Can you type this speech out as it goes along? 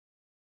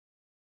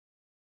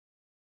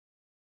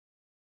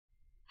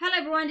Hello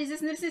everyone, this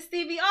is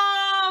NielsensTv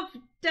of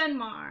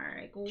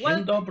Denmark.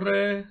 Dzień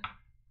dobry.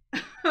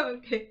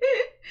 Okay.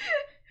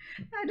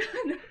 I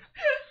don't know.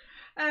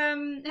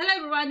 Hello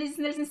everyone, this is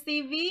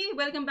NielsensTv.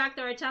 Welcome back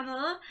to our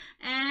channel.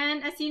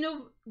 And as you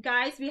know,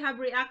 guys, we have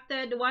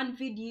reacted one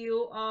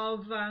video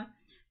of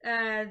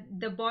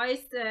the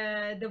Voice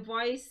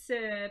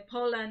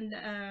Poland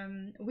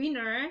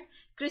winner,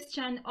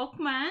 Krystian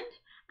Ochman.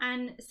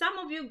 And some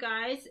of you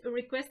guys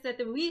requested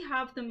that we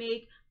have to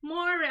make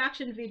more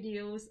reaction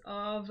videos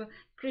of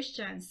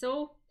Krystian.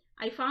 So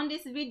I found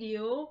this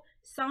video,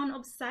 Sound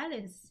of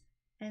Silence.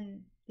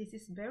 And this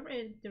is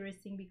very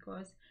interesting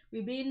because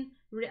we've been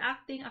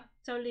reacting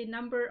actually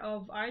number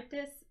of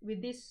artists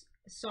with this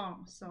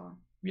song. So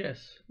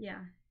yes.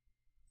 Yeah.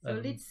 So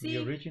let's see.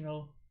 The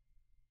original.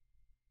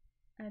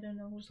 I don't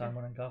know.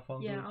 Simon and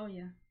Garfunkel. Yeah, oh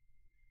yeah.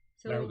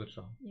 So, very good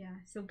song. Yeah.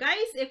 So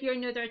guys, if you're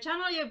new to our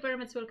channel, you're very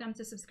much welcome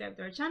to subscribe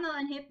to our channel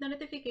and hit the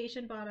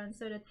notification button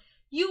so that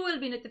you will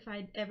be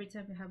notified every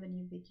time we have a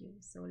new video.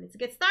 So let's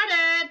get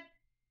started.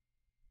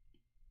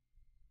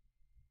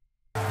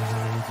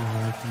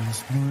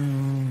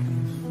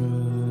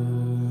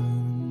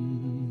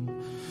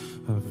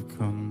 I've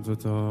come to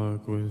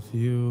talk with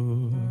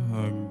you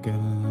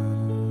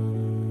again,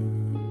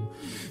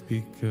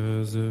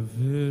 because a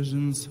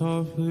vision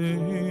softly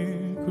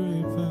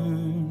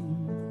creeping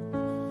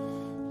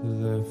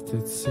left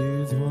its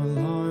seeds while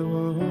I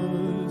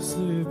was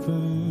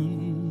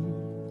sleeping,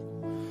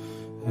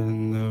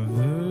 and the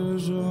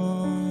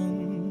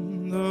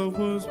vision that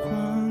was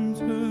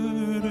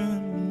planted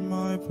in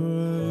my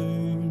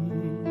brain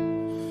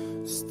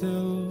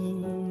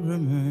still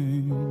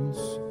remains.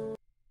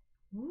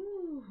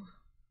 Ooh,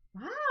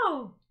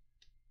 wow,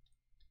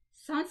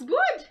 sounds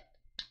good.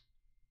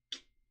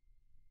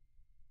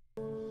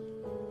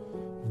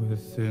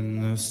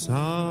 Within the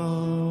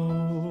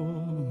sound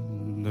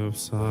of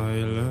silence,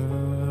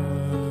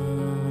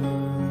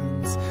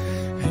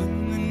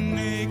 in the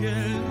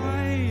naked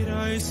light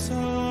I saw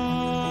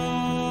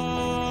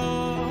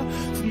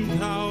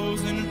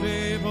 1,000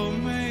 people,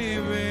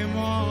 maybe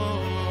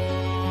more,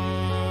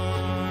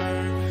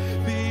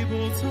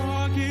 people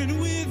talking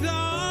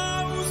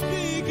without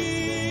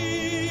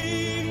speaking,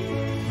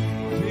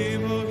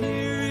 people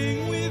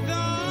hearing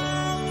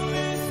without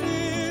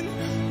listening,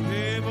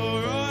 people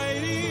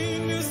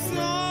writing the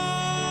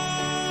songs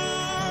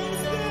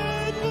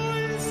that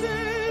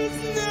voices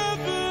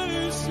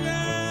never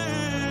share.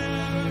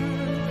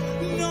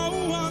 No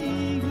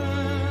wonder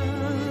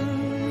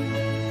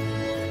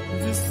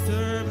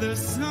disturb the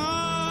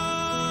sound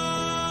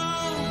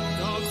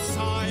of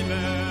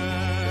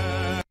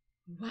silence.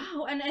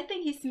 Wow, and I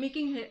think he's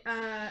making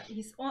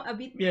his own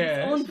his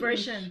own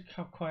version.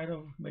 He's quite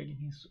of making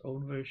his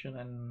own version,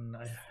 and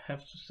I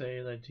have to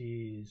say that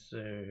he's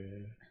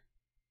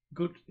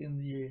good in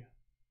the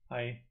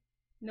high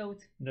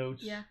notes.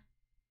 Yeah.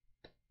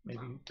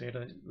 Maybe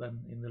better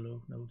than in the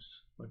low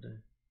notes, but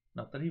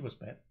not that he was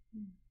bad,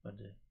 but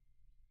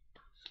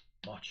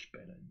much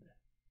better in the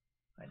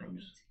high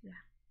notes.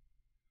 Yeah.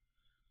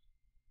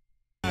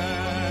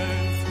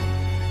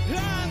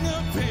 And the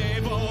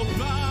people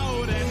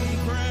bowed and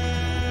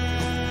prayed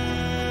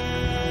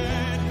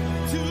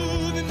to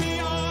the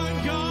neon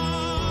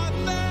god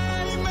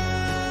they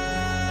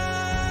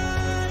made,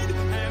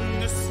 and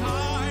the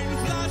sign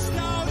flashed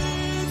out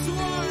its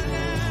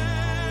warning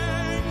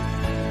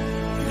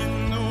in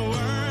the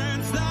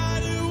words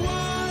that it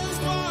was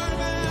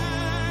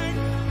forming,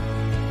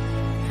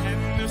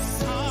 and the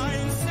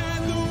sign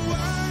said the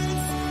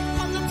words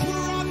of the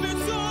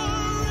prophets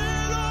are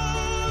written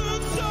on the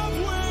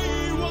subway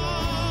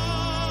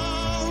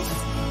walls,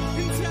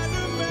 in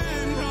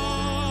tenement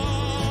halls,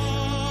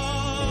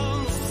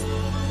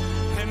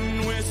 and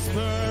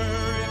whisper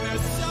in the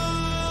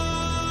sound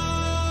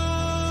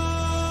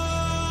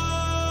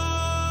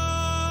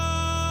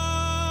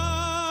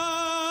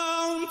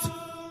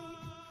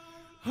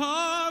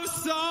of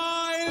silence.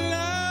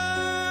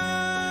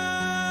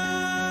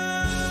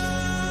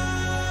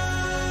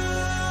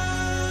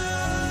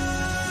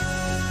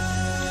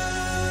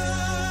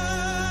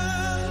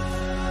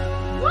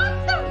 What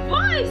the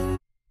voice!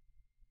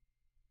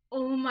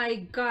 Oh my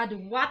God,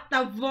 what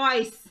the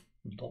voice!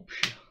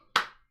 Dobrze.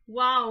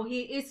 Wow,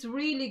 he is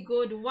really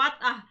good. What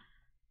a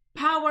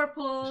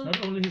powerful. It's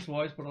not only his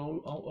voice, but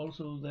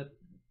also that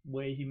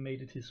way he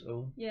made it his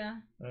own.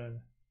 Yeah.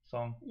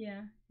 Song.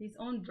 Yeah, his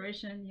own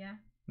version. Yeah.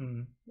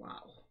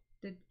 Wow.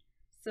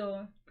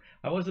 So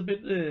I was a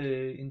bit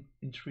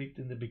intrigued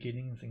in the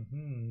beginning and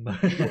thinking,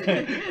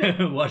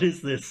 what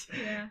is this?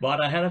 Yeah. But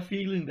I had a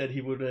feeling that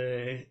he would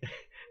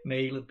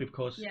nail it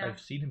because Yeah. I've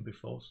seen him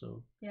before.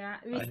 So yeah,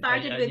 we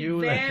started I with knew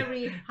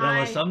very that high.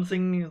 there was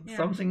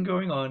something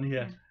going on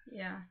here.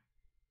 Yeah.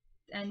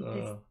 And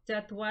So,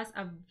 that was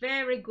a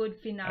very good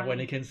finale. and when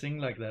he can sing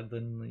like that,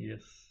 then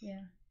yes.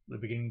 Yeah. The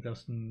beginning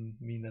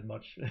doesn't mean that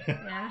much.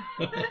 Yeah.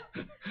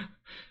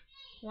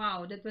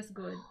 Wow, that was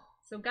good.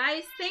 So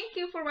guys, thank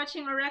you for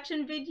watching our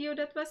reaction video.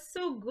 That was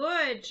so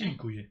good.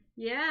 Dziękuję.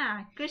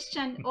 Yeah,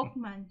 Krystian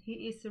Ochman, he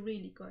is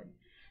really good.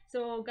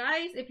 So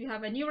guys, if you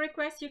have a new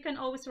request, you can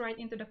always write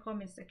into the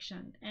comment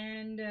section.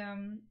 And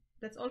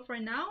that's all for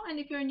now. And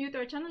if you're new to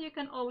our channel, you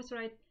can always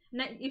write.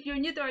 If you're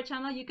new to our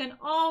channel, you can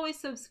always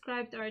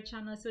subscribe to our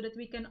channel so that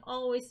we can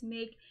always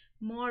make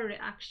more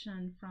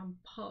reaction from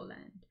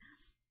Poland.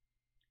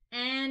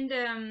 And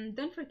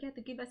don't forget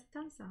to give us a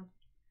thumbs up.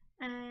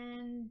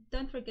 And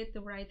don't forget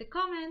to write a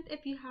comment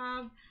if you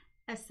have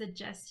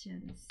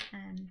suggestions.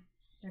 And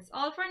that's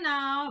all for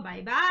now.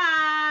 Bye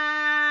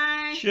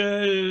bye.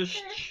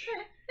 Cześć.